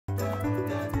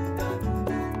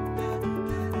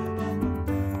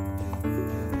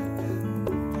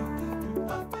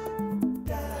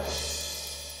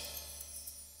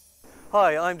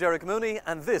Hi, I'm Derek Mooney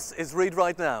and this is Read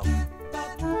Right Now.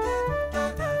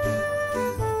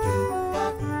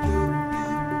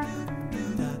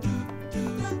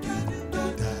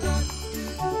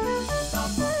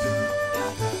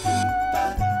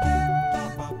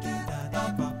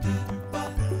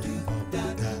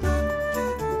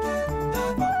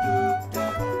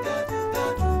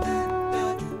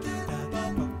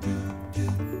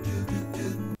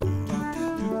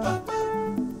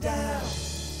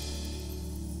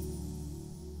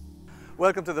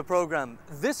 Welcome to the programme.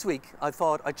 This week I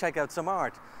thought I'd check out some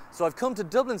art. So I've come to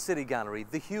Dublin City Gallery,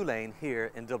 the Hugh Lane,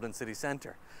 here in Dublin City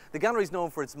Centre. The gallery is known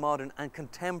for its modern and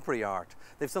contemporary art.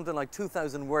 They've something like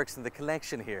 2,000 works in the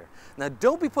collection here. Now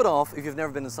don't be put off if you've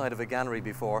never been inside of a gallery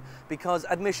before, because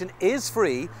admission is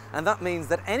free, and that means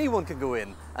that anyone can go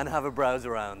in and have a browse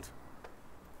around.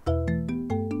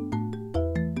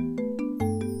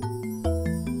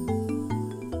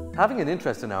 Having an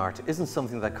interest in art isn't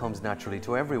something that comes naturally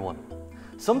to everyone.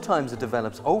 Sometimes it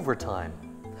develops over time.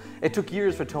 It took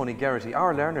years for Tony Geraghty,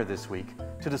 our learner this week,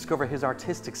 to discover his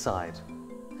artistic side.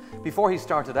 Before he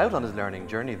started out on his learning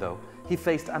journey though, he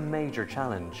faced a major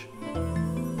challenge.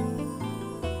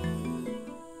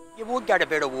 You would get a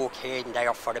bit of work here and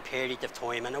there for a period of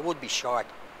time, and it would be short,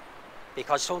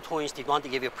 because sometimes they'd want to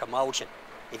give you a promotion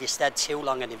if you stayed too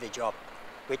long in the job,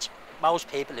 which most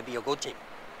people would be a good thing.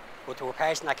 But to a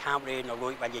person that can't read or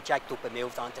write, well, you jacked up and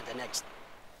moved on to the next.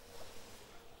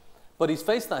 But he's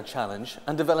faced that challenge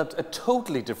and developed a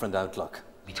totally different outlook.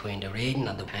 Between the reading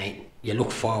and the painting, you look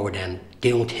forward and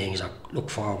doing things, or look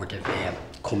forward to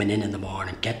coming in the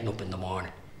morning, getting up in the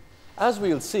morning. As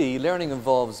we'll see, learning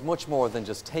involves much more than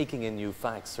just taking in new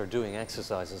facts or doing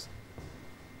exercises.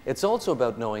 It's also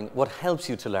about knowing what helps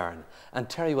you to learn, and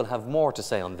Terry will have more to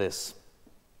say on this.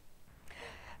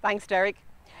 Thanks, Derek.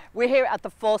 We're here at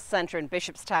the FÁS Centre in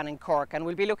Bishopstown in Cork, and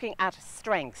we'll be looking at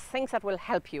strengths, things that will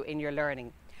help you in your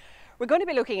learning. We're going to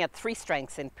be looking at three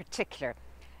strengths in particular: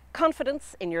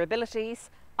 confidence in your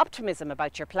abilities, optimism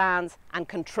about your plans, and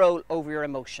control over your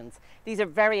emotions. These are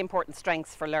very important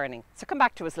strengths for learning, so come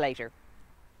back to us later.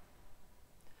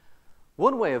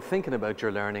 One way of thinking about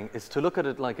your learning is to look at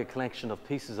it like a collection of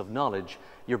pieces of knowledge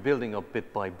you're building up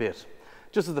bit by bit.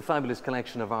 Just as the fabulous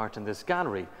collection of art in this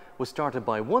gallery was started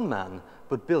by one man,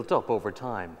 but built up over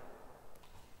time.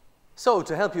 So,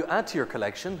 to help you add to your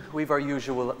collection, we've our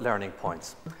usual learning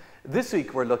points. This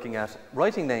week we're looking at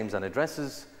writing names and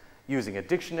addresses, using a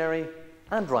dictionary,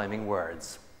 and rhyming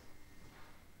words.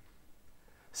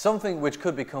 Something which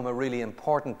could become a really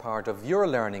important part of your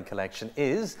learning collection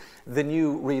is the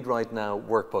new Read Right Now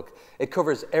workbook. It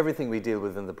covers everything we deal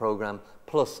with in the programme,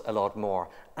 plus a lot more.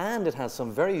 And it has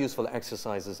some very useful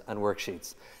exercises and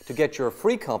worksheets. To get your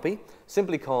free copy,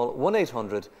 simply call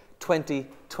 1-800 20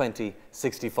 20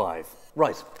 65.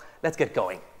 Right, let's get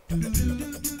going.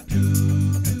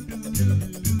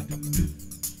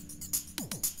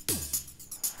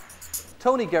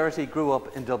 Tony Geraghty grew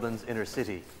up in Dublin's inner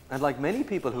city, and like many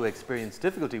people who experience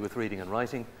difficulty with reading and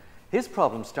writing, his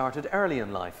problem started early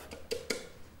in life.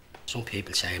 Some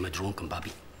people say I'm a drunken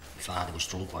babby. My father was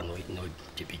drunk one night and I'd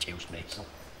reduce me. So.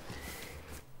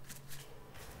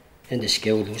 In the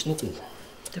school there was nothing.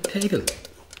 The people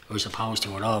I suppose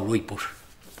they were all right, but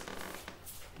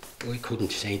I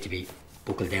couldn't seem to be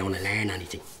buckled down and learn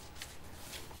anything.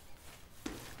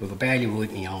 We could barely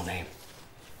write my own name.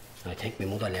 I think my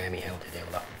mother learned me how to do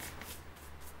that.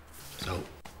 So,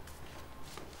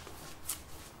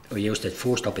 I used the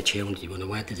first opportunity when I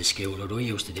went to the school, what I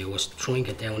used to do was try and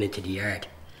get down into the yard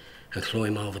and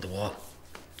climb over the wall.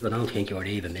 I don't think you were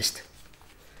even missed.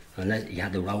 Unless you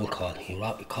had the roll call,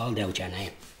 you called out your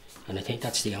name. And I think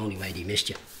that's the only way they missed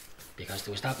you, because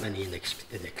there was that many in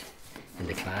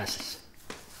the classes.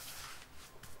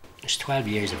 I was 12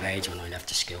 years of age when I left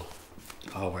the school,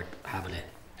 over having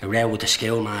a row with the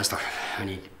schoolmaster, and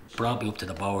he brought me up to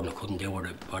the board and I couldn't do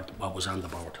what was on the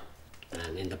board.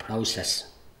 And in the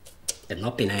process of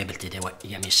not being able to do it, he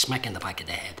gave me a smack in the back of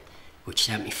the head, which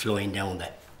sent me flying down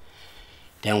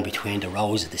between the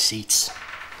rows of the seats.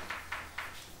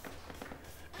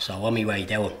 So on my way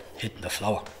down, hitting the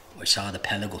floor, I saw the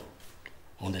pelican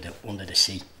under the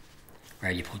seat,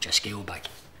 where you put your school bag.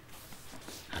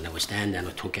 And I was then I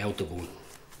took out the gun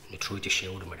and I tried to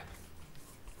shoot him with it.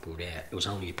 But it was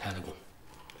only a pelican.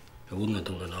 It wouldn't have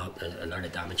done a lot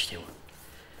of damage to him.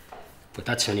 But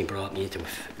that's when he brought me to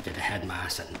the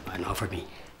headmaster and offered me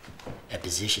a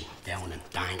position down in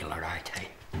Dangle or RT.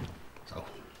 So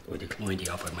I declined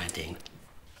the offer and went in.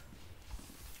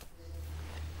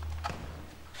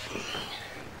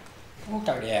 I worked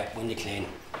out there, window clean,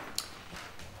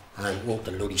 and worked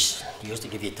the lorries. They used to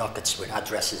give you dockets with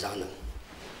addresses on them.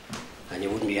 And you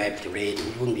wouldn't be able to read,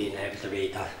 you wouldn't be able to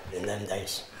read that in them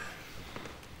days.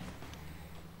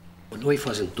 But life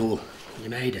wasn't dull. You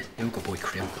made it. You could buy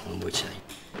crim, one would say.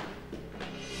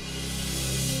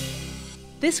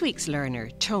 This week's learner,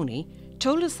 Tony,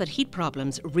 told us that he'd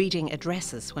problems reading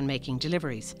addresses when making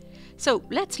deliveries. So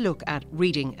let's look at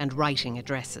reading and writing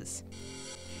addresses.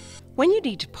 When you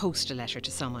need to post a letter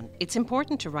to someone, it's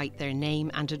important to write their name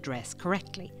and address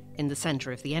correctly in the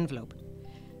centre of the envelope.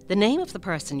 The name of the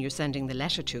person you're sending the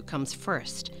letter to comes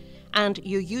first, and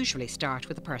you usually start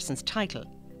with the person's title.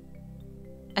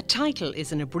 A title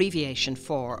is an abbreviation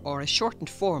for or a shortened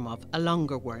form of a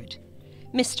longer word.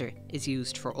 Mr. is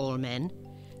used for all men,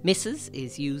 Mrs.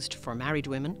 is used for married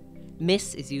women,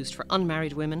 Miss is used for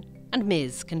unmarried women, and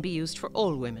Ms. can be used for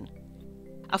all women.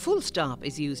 A full stop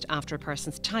is used after a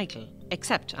person's title,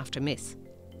 except after Miss.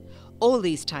 All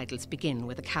these titles begin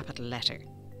with a capital letter.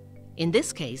 In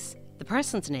this case, the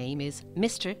person's name is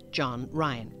Mr. John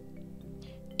Ryan.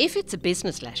 If it's a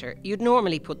business letter, you'd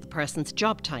normally put the person's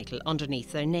job title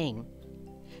underneath their name.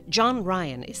 John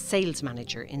Ryan is sales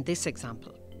manager in this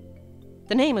example.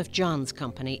 The name of John's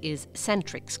company is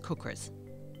Centrix Cookers.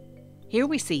 Here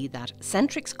we see that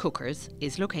Centrix Cookers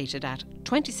is located at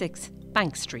 26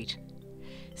 Bank Street.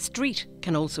 Street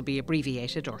can also be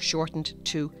abbreviated or shortened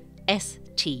to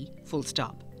ST full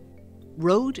stop.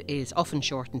 Road is often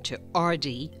shortened to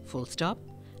RD full stop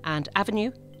and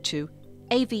avenue to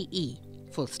AVE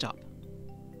full stop.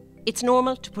 It's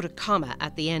normal to put a comma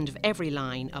at the end of every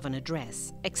line of an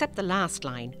address, except the last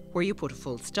line where you put a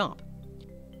full stop.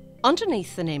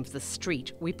 Underneath the name of the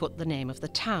street, we put the name of the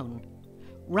town,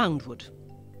 Roundwood.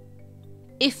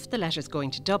 If the letter's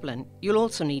going to Dublin, you'll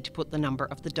also need to put the number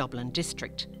of the Dublin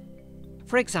district.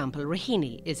 For example,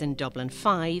 Raheny is in Dublin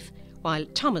 5, while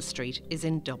Thomas Street is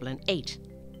in Dublin 8.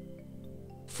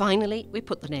 Finally, we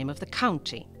put the name of the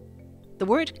county. The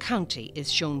word county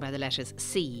is shown by the letters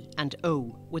C and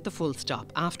O with the full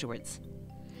stop afterwards.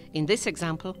 In this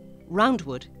example,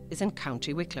 Roundwood is in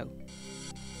County Wicklow.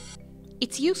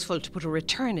 It's useful to put a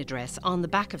return address on the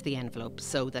back of the envelope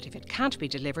so that if it can't be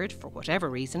delivered for whatever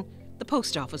reason, the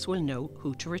post office will know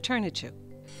who to return it to.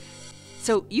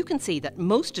 So you can see that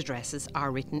most addresses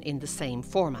are written in the same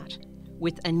format,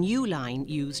 with a new line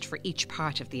used for each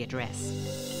part of the address.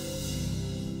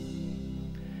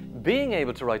 Being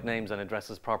able to write names and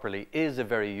addresses properly is a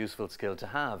very useful skill to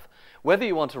have, whether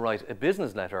you want to write a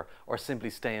business letter or simply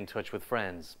stay in touch with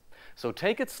friends. So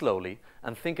take it slowly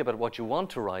and think about what you want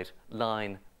to write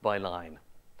line by line.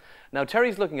 Now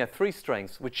Terry's looking at 3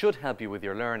 strengths which should help you with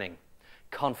your learning: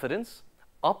 confidence,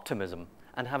 optimism,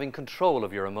 and having control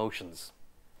of your emotions.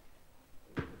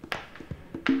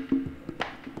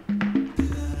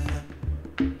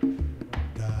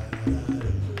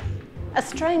 A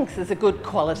strength is a good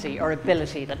quality or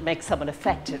ability that makes someone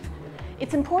effective.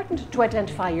 It's important to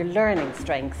identify your learning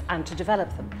strengths and to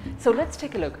develop them. So let's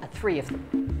take a look at 3 of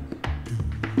them.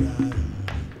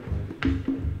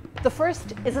 The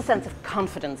first is a sense of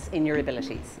confidence in your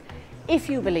abilities. If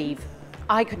you believe,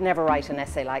 I could never write an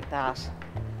essay like that,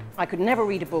 I could never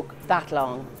read a book that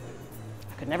long,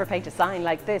 I could never paint a sign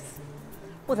like this,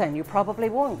 well then you probably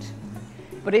won't.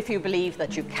 But if you believe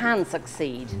that you can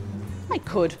succeed, I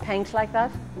could paint like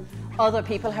that, other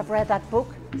people have read that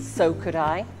book, so could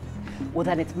I, well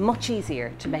then it's much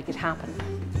easier to make it happen.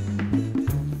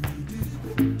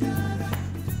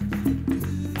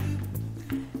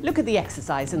 Look at the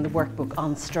exercise in the workbook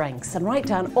on strengths and write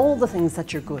down all the things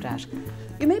that you're good at.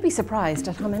 You may be surprised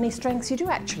at how many strengths you do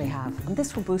actually have, and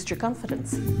this will boost your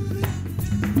confidence.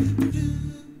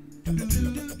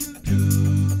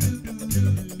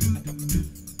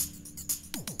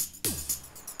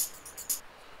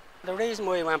 The reason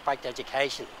why I went back to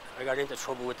education, I got into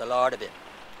trouble with the Lord a bit.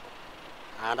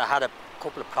 And I had a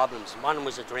couple of problems. One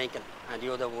was the drinking and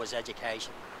the other one was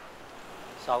education.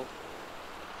 So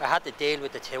I had to deal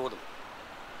with the 2 of them.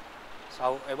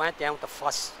 So I went down to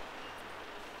Foss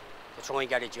to try and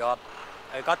get a job.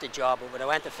 I got the job, but when I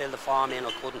went to fill the form in,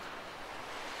 I couldn't.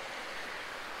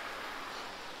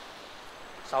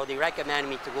 So they recommended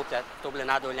me to go up to Dublin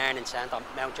Adult Learning Centre,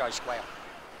 Mount George Square.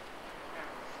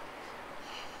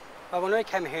 Well, when I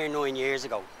came here 9 years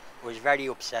ago, I was very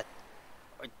upset.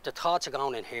 The thoughts of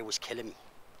going in here was killing me.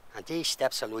 And these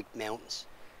steps are like mountains.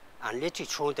 And literally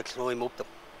trying to climb up them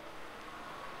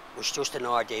was just an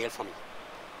ordeal for me.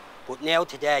 But now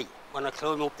today, when I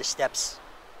climb up the steps,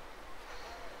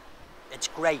 it's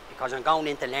great because I'm going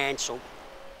in to learn something.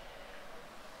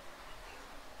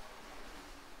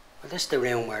 Well, this is the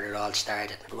room where it all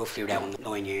started, roughly around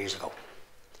 9 years ago.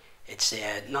 It's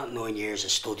not 9 years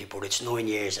of study, but it's 9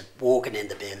 years of working in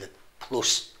the building,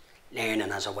 plus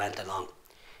learning as I went along.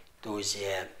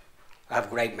 I have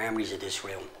great memories of this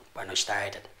room when I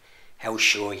started, how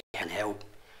shy and how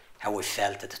I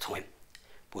felt at the time.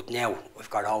 But now we've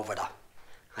got over that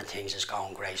and things is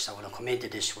going great. So when I come into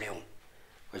this room,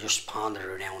 I just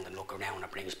ponder around and look around and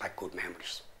it brings back good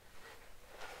memories.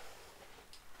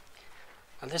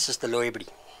 And this is the library,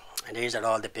 and these are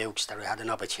all the books that I had an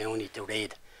opportunity to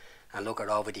read and look at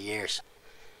over the years.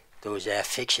 There's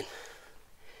fiction,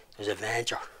 there's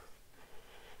adventure,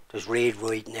 there's read,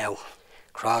 write now,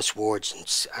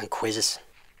 crosswords and quizzes.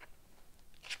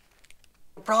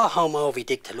 I brought home Moby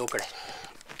Dick to look at it.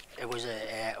 It was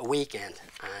a weekend,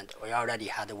 and I already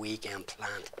had a weekend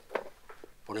planned.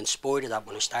 But in spite of that,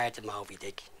 when I started Moby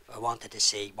Dick, I wanted to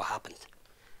see what happened.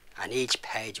 And each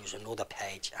page was another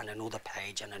page, and another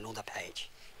page, and another page.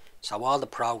 So all the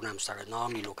programmes that I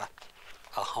normally look at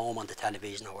home on the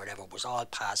television or whatever was all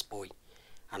passed by,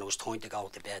 and it was time to go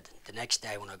to bed. The next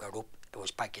day when I got up, it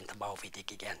was back into Moby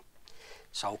Dick again.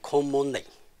 So come Monday,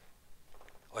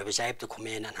 I was able to come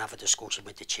in and have a discussion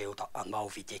with the tutor on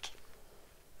Moby Dick.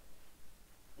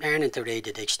 Learning to read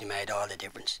the dictionary made all the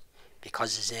difference,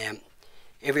 because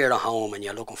if you're at home and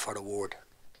you're looking for a word,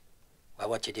 well,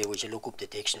 what you do is you look up the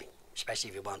dictionary, especially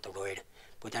if you want to write it.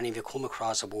 But then if you come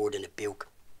across a word in a book,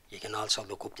 you can also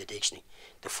look up the dictionary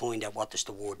to find out what does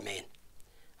the word mean,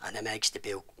 and it makes the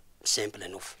book simple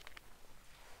enough.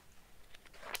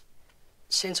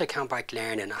 Since I came back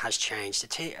learning, it has changed.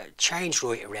 It changed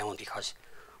right around, because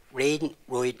reading,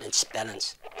 writing and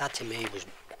spellings, that to me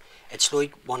it's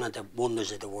like one of the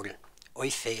wonders of the world. I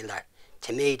feel that,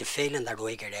 to me, the feeling that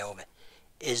I get out of it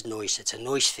is nice. It's a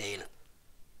nice feeling.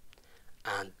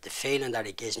 And the feeling that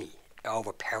it gives me, it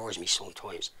overpowers me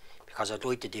sometimes, because I'd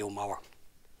like to do more.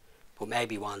 But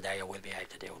maybe one day I will be able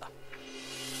to do that.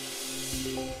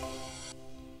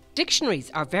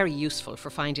 Dictionaries are very useful for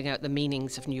finding out the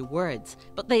meanings of new words,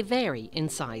 but they vary in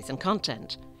size and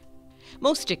content.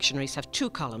 Most dictionaries have 2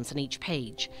 columns on each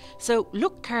page, so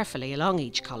look carefully along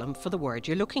each column for the word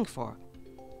you're looking for.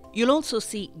 You'll also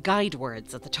see guide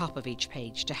words at the top of each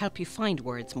page to help you find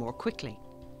words more quickly.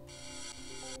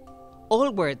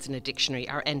 All words in a dictionary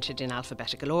are entered in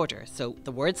alphabetical order, so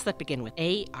the words that begin with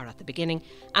A are at the beginning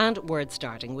and words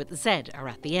starting with Z are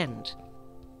at the end.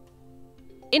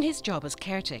 In his job as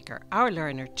caretaker, our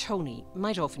learner Tony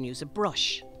might often use a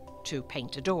brush to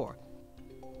paint a door.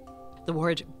 The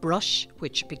word brush,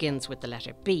 which begins with the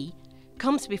letter B,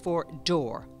 comes before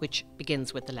door, which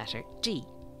begins with the letter D.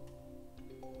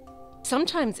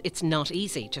 Sometimes it's not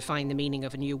easy to find the meaning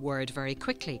of a new word very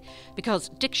quickly, because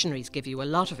dictionaries give you a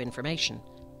lot of information.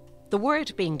 The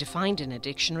word being defined in a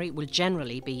dictionary will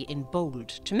generally be in bold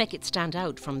to make it stand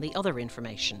out from the other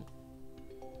information.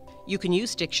 You can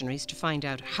use dictionaries to find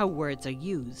out how words are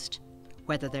used,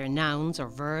 whether they're nouns or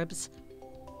verbs.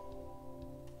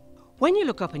 When you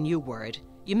look up a new word,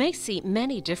 you may see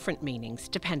many different meanings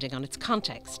depending on its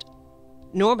context.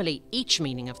 Normally, each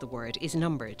meaning of the word is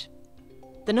numbered.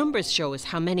 The numbers show us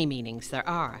how many meanings there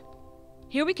are.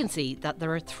 Here we can see that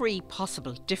there are 3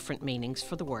 possible different meanings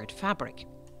for the word fabric.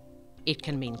 It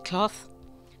can mean cloth,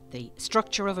 the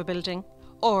structure of a building,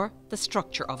 or the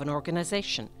structure of an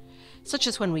organisation, such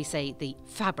as when we say the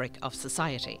fabric of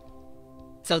society.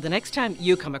 So the next time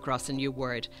you come across a new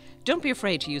word, don't be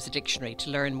afraid to use a dictionary to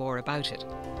learn more about it.